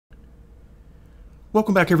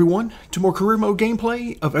Welcome back everyone to more career mode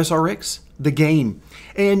gameplay of SRX, the game.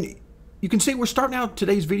 And you can see we're starting out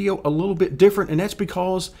today's video a little bit different, and that's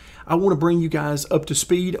because I want to bring you guys up to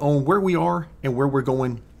speed on where we are and where we're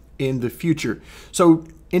going in the future. So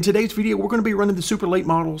in today's video, we're going to be running the super late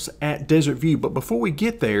models at Desert View. But before we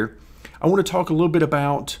get there, I want to talk a little bit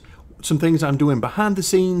about some things I'm doing behind the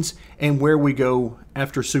scenes and where we go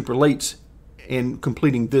after super lates and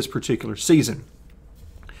completing this particular season.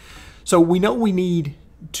 So we know we need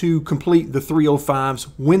to complete the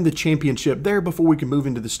 305s, win the championship there before we can move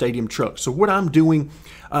into the stadium truck. So what I'm doing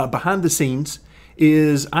behind the scenes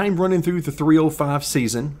is I'm running through the 305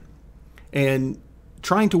 season and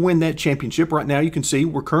trying to win that championship. Right now you can see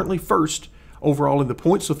we're currently first overall in the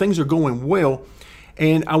points, so things are going well.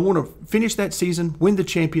 And I want to finish that season, win the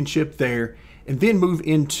championship there, and then move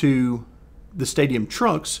into the stadium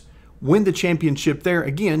trucks, win the championship there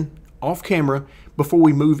again off camera before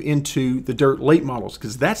we move into the dirt late models,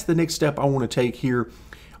 because that's the next step I want to take here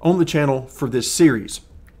on the channel for this series.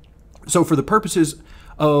 So for the purposes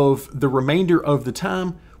of the remainder of the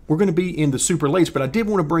time, we're going to be in the super lates, but I did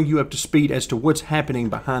want to bring you up to speed as to what's happening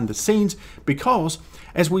behind the scenes, because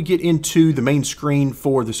as we get into the main screen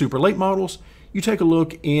for the super late models, you take a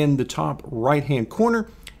look in the top right hand corner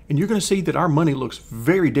and you're going to see that our money looks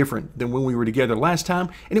very different than when we were together last time,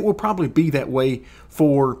 and it will probably be that way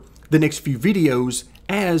for the next few videos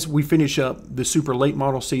as we finish up the super late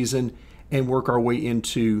model season and work our way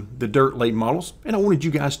into the dirt late models. And I wanted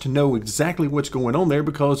you guys to know exactly what's going on there,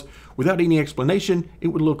 because without any explanation, it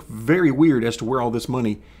would look very weird as to where all this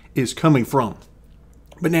money is coming from.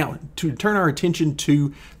 But now, to turn our attention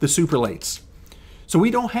to the super lates. So we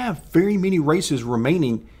don't have very many races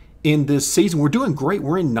remaining in this season. We're doing great.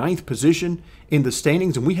 We're in 9th position in the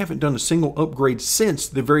standings, and we haven't done a single upgrade since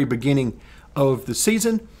the very beginning of the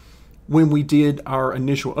season. When we did our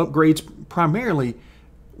initial upgrades, primarily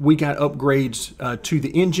we got upgrades to the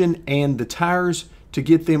engine and the tires to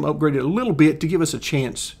get them upgraded a little bit to give us a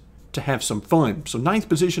chance to have some fun. So 9th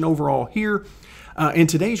position overall here in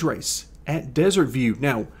today's race at Desert View.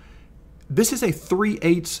 Now, this is a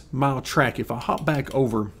 3/8 mile track. If I hop back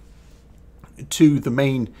over to the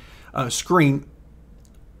main screen,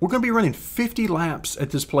 we're going to be running 50 laps at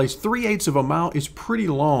this place. 3/8 of a mile is pretty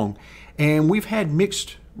long, and we've had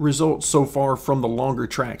mixed results so far from the longer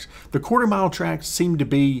tracks. The quarter-mile tracks seem to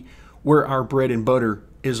be where our bread and butter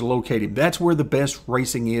is located. That's where the best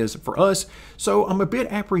racing is for us. So I'm a bit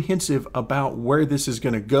apprehensive about where this is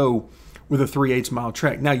going to go with a 3/8 mile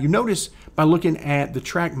track. Now, you notice by looking at the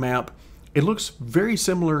track map, it looks very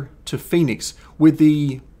similar to Phoenix, with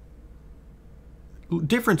the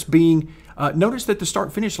difference being, notice that the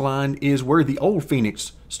start-finish line is where the old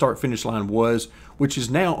Phoenix start-finish line was, which is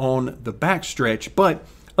now on the back stretch. But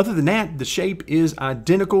other than that, the shape is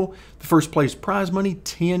identical. The first place prize money,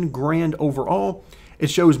 10 grand overall. It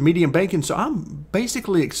shows medium banking, so I'm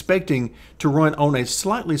basically expecting to run on a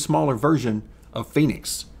slightly smaller version of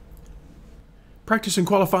Phoenix. Practice and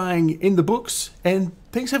qualifying in the books, and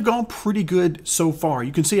things have gone pretty good so far.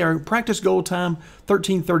 You can see our practice goal time,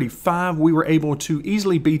 13:35. We were able to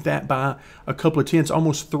easily beat that by a couple of tenths,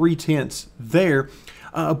 almost 3 tenths there.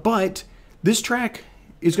 But this track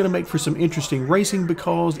is going to make for some interesting racing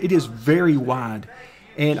because it is very wide.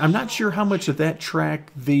 And I'm not sure how much of that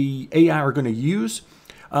track the AI are going to use.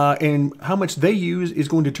 And how much they use is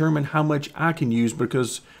going to determine how much I can use,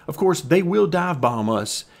 because, of course, they will dive bomb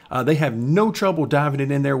us. They have no trouble diving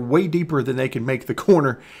it in there way deeper than they can make the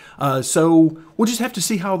corner. So we'll just have to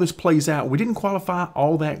see how this plays out. We didn't qualify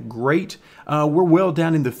all that great. We're well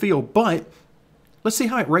down in the field, but let's see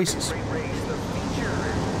how it races.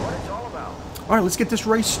 All right, let's get this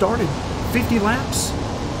race started. 50 laps.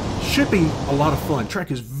 Should be a lot of fun. Track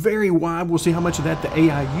is very wide. We'll see how much of that the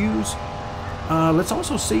AI use. Let's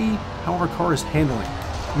also see how our car is handling.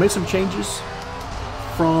 Made some changes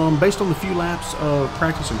based on the few laps of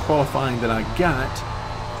practice and qualifying that I got.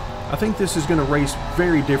 I think this is going to race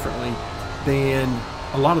very differently than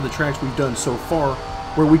a lot of the tracks we've done so far,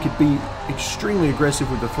 where we could be extremely aggressive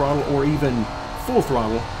with the throttle or even full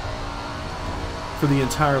throttle for the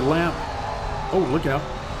entire lap. Oh, look out.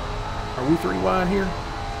 Are we 3 wide here?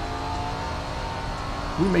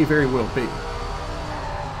 We may very well be.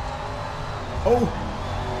 Oh,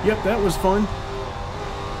 yep, that was fun.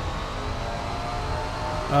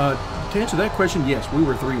 To answer that question, yes, we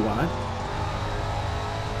were 3 wide.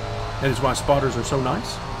 That is why spotters are so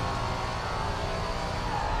nice.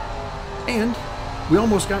 And we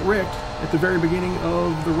almost got wrecked at the very beginning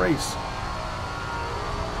of the race.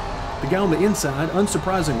 The guy on the inside,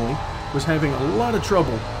 unsurprisingly, was having a lot of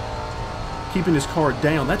trouble keeping his car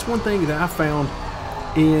down. That's one thing that I found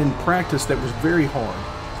in practice that was very hard.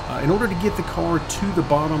 In order to get the car to the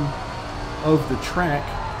bottom of the track,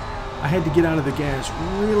 I had to get out of the gas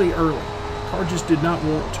really early. The car just did not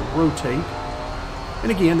want to rotate.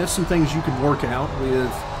 And again, that's some things you can work out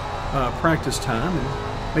with practice time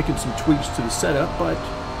and making some tweaks to the setup, but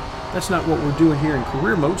that's not what we're doing here in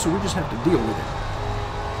career mode, so we just have to deal with it.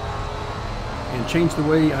 And change the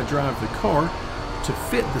way I drive the car to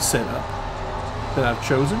fit the setup that I've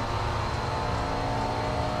chosen.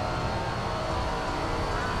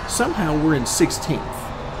 Somehow we're in 16th,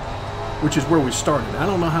 which is where we started. I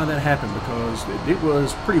don't know how that happened because it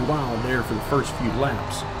was pretty wild there for the first few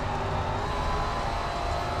laps.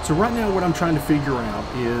 So right now what I'm trying to figure out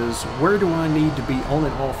is where do I need to be on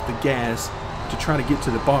and off the gas to try to get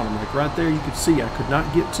to the bottom. Like right there you could see I could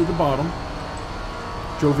not get to the bottom.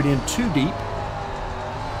 Drove it in too deep.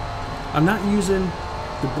 I'm not using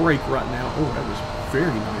the brake right now. Oh, that was a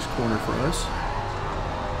very nice corner for us.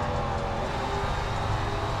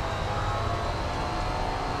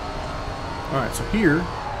 Alright, so here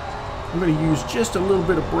I'm going to use just a little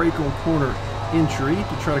bit of brake on corner entry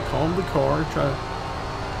to try to calm the car, try to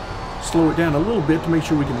slow it down a little bit to make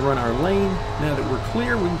sure we can run our lane. Now that we're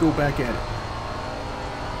clear, we can go back at it.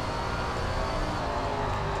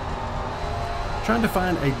 Trying to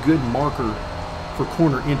find a good marker for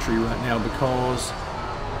corner entry right now because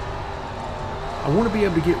I want to be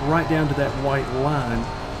able to get right down to that white line.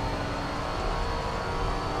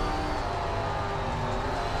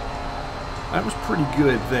 That was pretty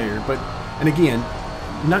good there, and again,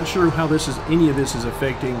 not sure how any of this is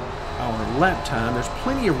affecting our lap time. There's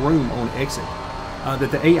plenty of room on exit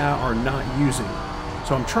that the AI are not using,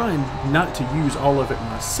 so I'm trying not to use all of it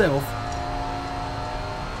myself.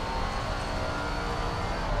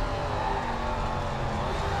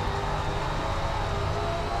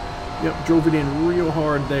 Yep, drove it in real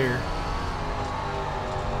hard there,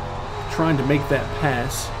 trying to make that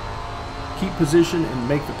pass, keep position and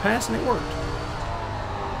make the pass, and it worked.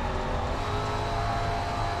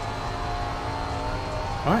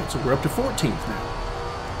 Alright, so we're up to 14th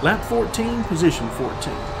now. Lap 14, position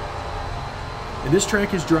 14. And this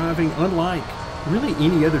track is driving unlike really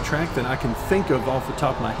any other track that I can think of off the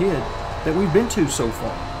top of my head that we've been to so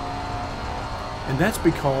far. And that's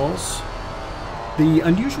because the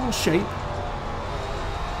unusual shape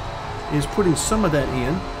is putting some of that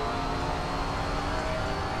in.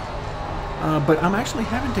 But I'm actually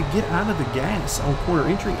having to get out of the gas on corner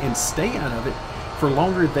entry and stay out of it for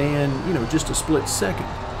longer than, just a split second.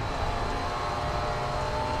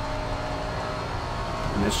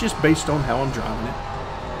 And that's just based on how I'm driving it.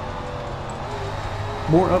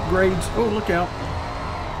 More upgrades. Oh, look out.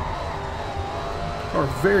 Car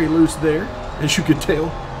very loose there, as you could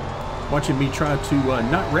tell, watching me try to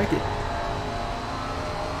not wreck it.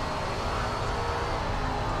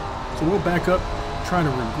 So we'll back up, try to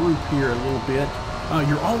regroup here a little bit.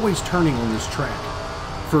 You're always turning on this track.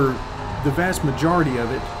 For the vast majority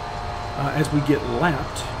of it, as we get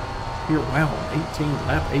lapped here, wow,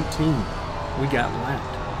 lap 18, we got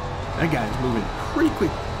lapped. That guy's moving pretty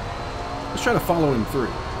quick. Let's try to follow him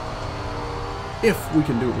through, if we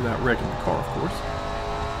can do it without wrecking the car, of course.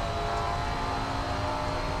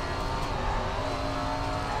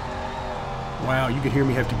 Wow, you could hear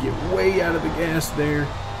me have to get way out of the gas there.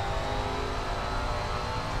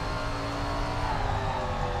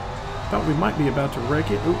 Thought we might be about to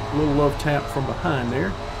wreck it. Oop, a little love tap from behind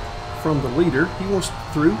there from the leader. He wants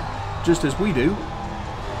through just as we do.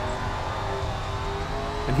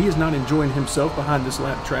 And he is not enjoying himself behind this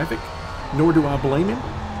lap traffic, nor do I blame him.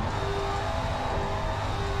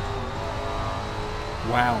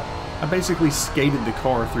 Wow, I basically skated the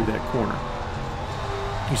car through that corner.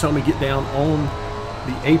 You saw me get down on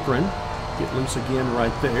the apron, get loose again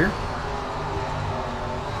right there.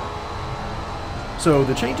 So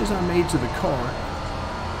the changes I made to the car,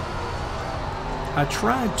 I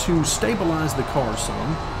tried to stabilize the car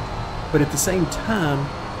some, but at the same time,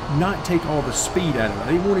 not take all the speed out of it.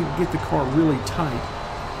 I didn't want to get the car really tight.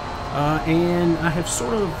 And I have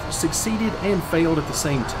sort of succeeded and failed at the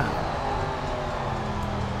same time.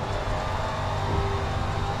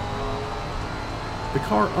 The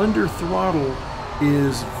car under throttle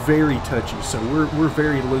is very touchy, so we're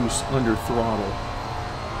very loose under throttle,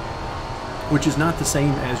 which is not the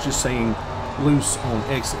same as just saying loose on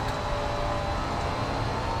exit.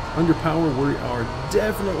 Under power, we are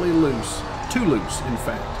definitely loose, too loose in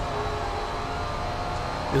fact.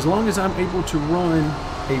 As long as I'm able to run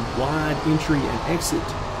a wide entry and exit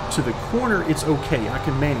to the corner, it's okay, I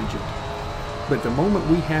can manage it. But the moment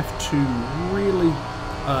we have to really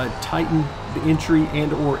tighten the entry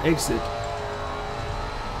and or exit,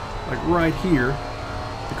 like right here,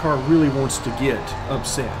 car really wants to get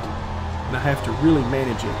upset. And I have to really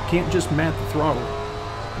manage it. Can't just mat the throttle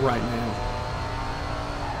right now.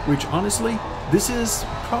 Which honestly, this is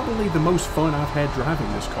probably the most fun I've had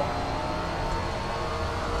driving this car.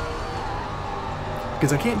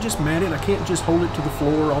 Because I can't just mat it, I can't just hold it to the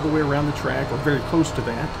floor all the way around the track or very close to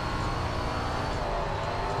that.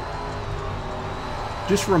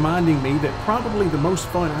 Just reminding me that probably the most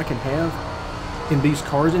fun I can have in these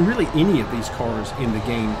cars, and really any of these cars in the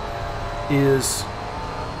game, is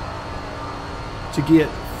to get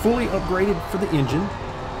fully upgraded for the engine,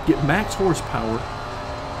 get max horsepower,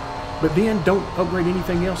 but then don't upgrade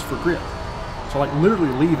anything else for grip. So like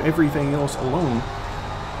literally leave everything else alone.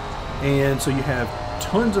 And so you have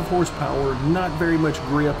tons of horsepower, not very much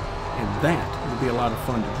grip, and that would be a lot of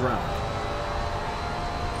fun to drive.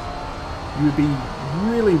 You would be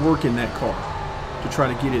really working that car to try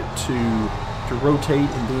to get it to rotate,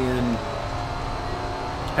 and then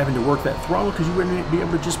having to work that throttle because you wouldn't be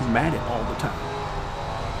able to just mat it all the time.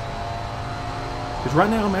 Because right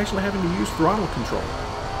now I'm actually having to use throttle control.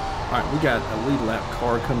 Alright, we got a lead lap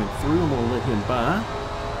car coming through. I'm going to let him by.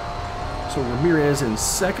 So Ramirez in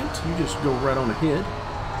second. You just go right on ahead.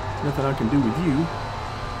 Nothing I can do with you.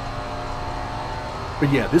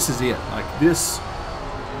 But yeah, this is it. Like this.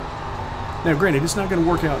 Now granted, it's not going to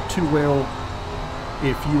work out too well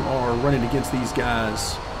if you are running against these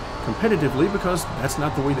guys competitively, because that's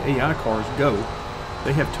not the way the AI cars go.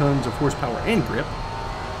 They have tons of horsepower and grip.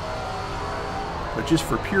 But just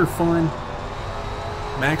for pure fun,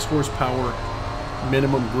 max horsepower,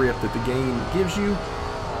 minimum grip that the game gives you,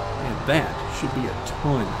 and that should be a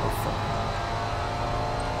ton of fun.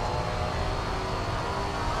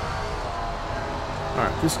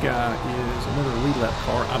 Alright, this guy is another lead lap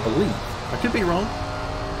car, I believe. I could be wrong.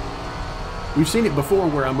 We've seen it before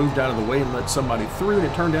where I moved out of the way and let somebody through, and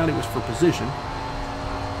it turned out it was for position.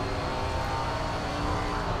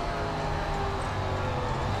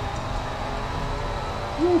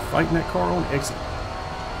 Ooh, fighting that car on exit.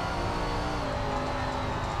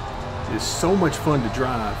 It's so much fun to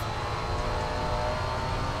drive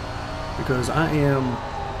because I am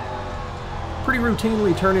pretty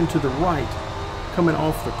routinely turning to the right coming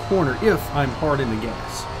off the corner if I'm hard in the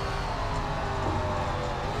gas.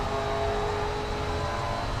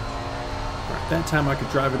 Right, that time I could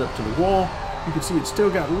drive it up to the wall. You can see it still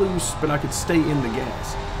got loose, but I could stay in the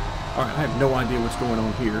gas. Alright, I have no idea what's going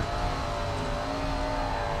on here.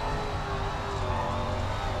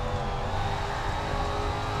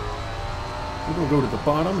 We're going to go to the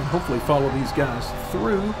bottom and hopefully follow these guys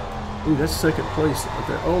through. Ooh, that's second place up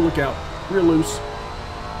there. Oh, look out. Real loose.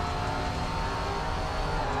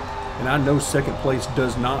 And I know second place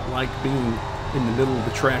does not like being in the middle of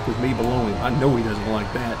the track with me below him. I know he doesn't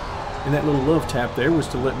like that. And that little love tap there was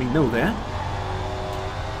to let me know that.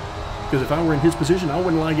 Because if I were in his position, I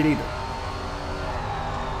wouldn't like it either.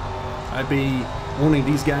 I'd be wanting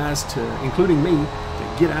these guys to, including me,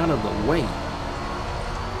 to get out of the way.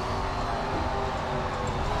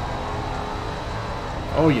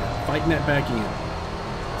 Oh yeah, fighting that back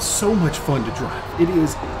end. So much fun to drive. It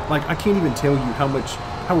is, like, I can't even tell you how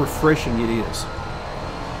refreshing it is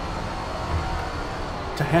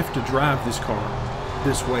to have to drive this car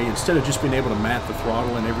this way instead of just being able to mat the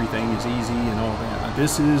throttle and everything is easy and all that.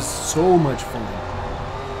 This is so much fun.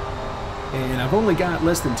 And I've only got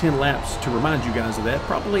less than 10 laps to remind you guys of that,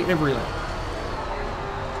 probably every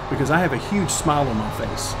lap. Because I have a huge smile on my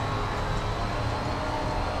face.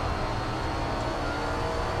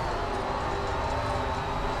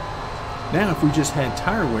 Now, if we just had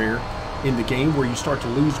tire wear in the game where you start to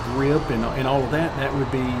lose grip and all of that, that would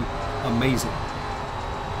be amazing.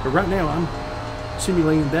 But right now, I'm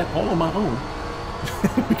simulating that all on my own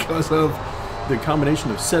because of the combination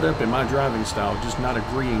of setup and my driving style just not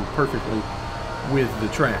agreeing perfectly with the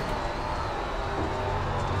track.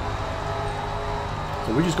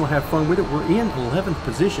 So we're just going to have fun with it. We're in 11th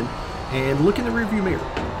position, and look in the rearview mirror.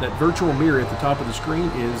 That virtual mirror at the top of the screen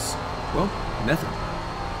is, well, nothing.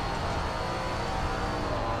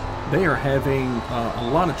 They are having a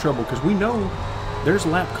lot of trouble because we know there's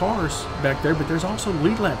lap cars back there, but there's also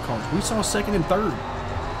lead lap cars. We saw second and third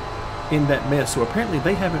in that mess, so apparently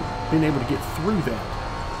they haven't been able to get through that.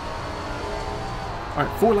 All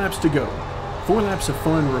right, 4 laps to go. 4 laps of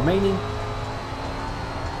fun remaining.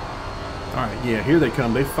 All right, yeah, here they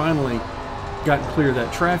come. They finally gotten clear of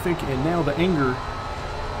that traffic, and now the anger,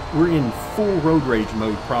 we're in full road rage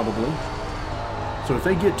mode probably. So if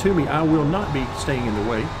they get to me, I will not be staying in the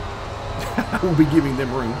way. I will be giving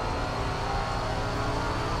them room.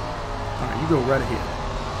 All right, you go right ahead.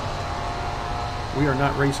 We are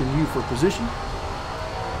not racing you for position.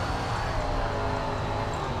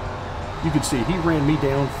 You can see he ran me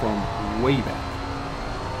down from way back.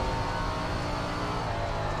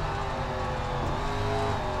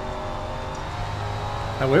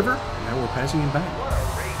 However, now we're passing him back.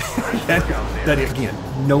 that again,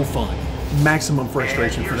 no fun. Maximum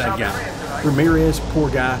frustration for that guy. Ramirez, poor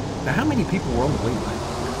guy. Now, how many people were on the lead lap?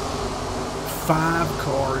 5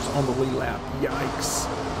 cars on the lead lap. Yikes.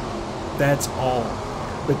 That's all.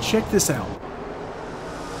 But check this out.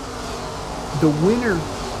 The winner,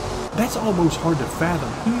 that's almost hard to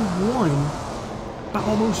fathom. He won by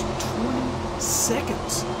almost 20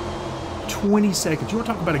 seconds. 20 seconds. You want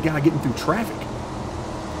to talk about a guy getting through traffic.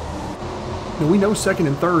 Now, we know second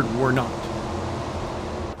and third were not,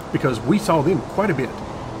 because we saw them quite a bit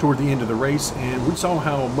toward the end of the race, and we saw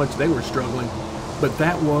how much they were struggling. But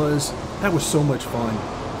that was so much fun.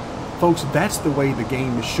 Folks, that's the way the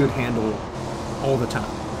game should handle all the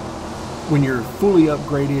time. When you're fully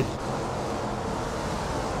upgraded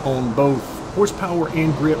on both horsepower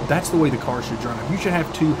and grip, that's the way the car should drive. You should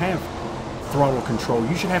have to have throttle control.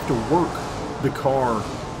 You should have to work the car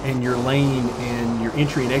and your lane and your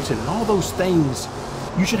entry and exit and all those things.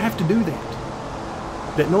 You should have to do that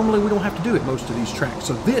normally we don't have to do at most of these tracks.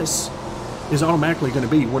 So this is automatically going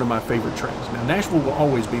to be one of my favorite tracks. Now, Nashville will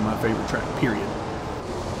always be my favorite track, period.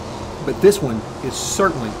 But this one is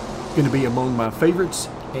certainly going to be among my favorites,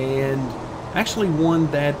 and actually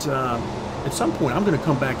one that at some point I'm going to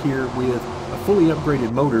come back here with a fully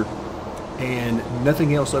upgraded motor and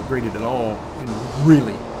nothing else upgraded at all, and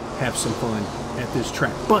really have some fun at this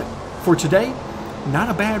track. But for today, not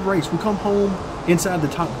a bad race. We come home inside the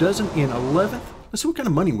top dozen in 11th. Let's see what kind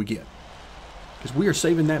of money we get, because we are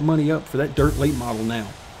saving that money up for that dirt late model now.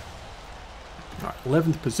 All right,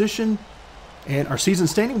 11th position, and our season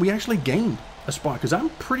standing, we actually gained a spot, because I'm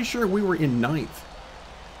pretty sure we were in 9th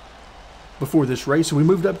before this race, so we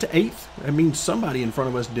moved up to 8th. That means somebody in front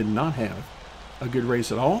of us did not have a good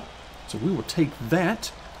race at all, so we will take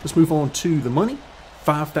that. Let's move on to the money.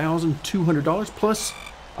 $5,200 plus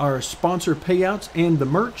our sponsor payouts and the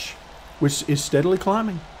merch, which is steadily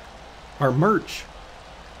climbing. Our merch,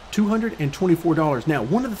 $224. Now,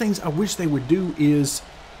 one of the things I wish they would do is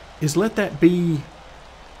let that be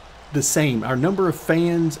the same, our number of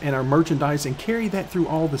fans and our merchandise, and carry that through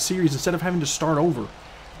all the series instead of having to start over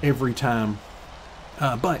every time.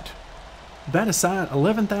 But that aside,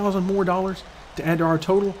 $11,000 more dollars to add to our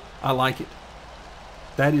total, I like it.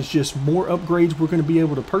 That is just more upgrades we're going to be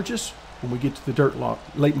able to purchase when we get to the dirt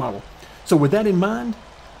late model. So with that in mind,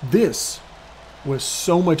 this was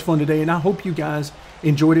so much fun today, and I hope you guys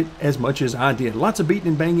enjoyed it as much as I did. Lots of beating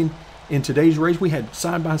and banging in today's race. We had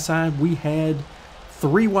side by side, we had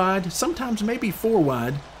 3 wide, sometimes maybe 4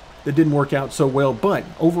 wide that didn't work out so well, but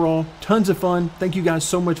overall, tons of fun. Thank you guys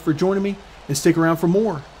so much for joining me, and stick around for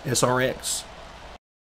more SRX.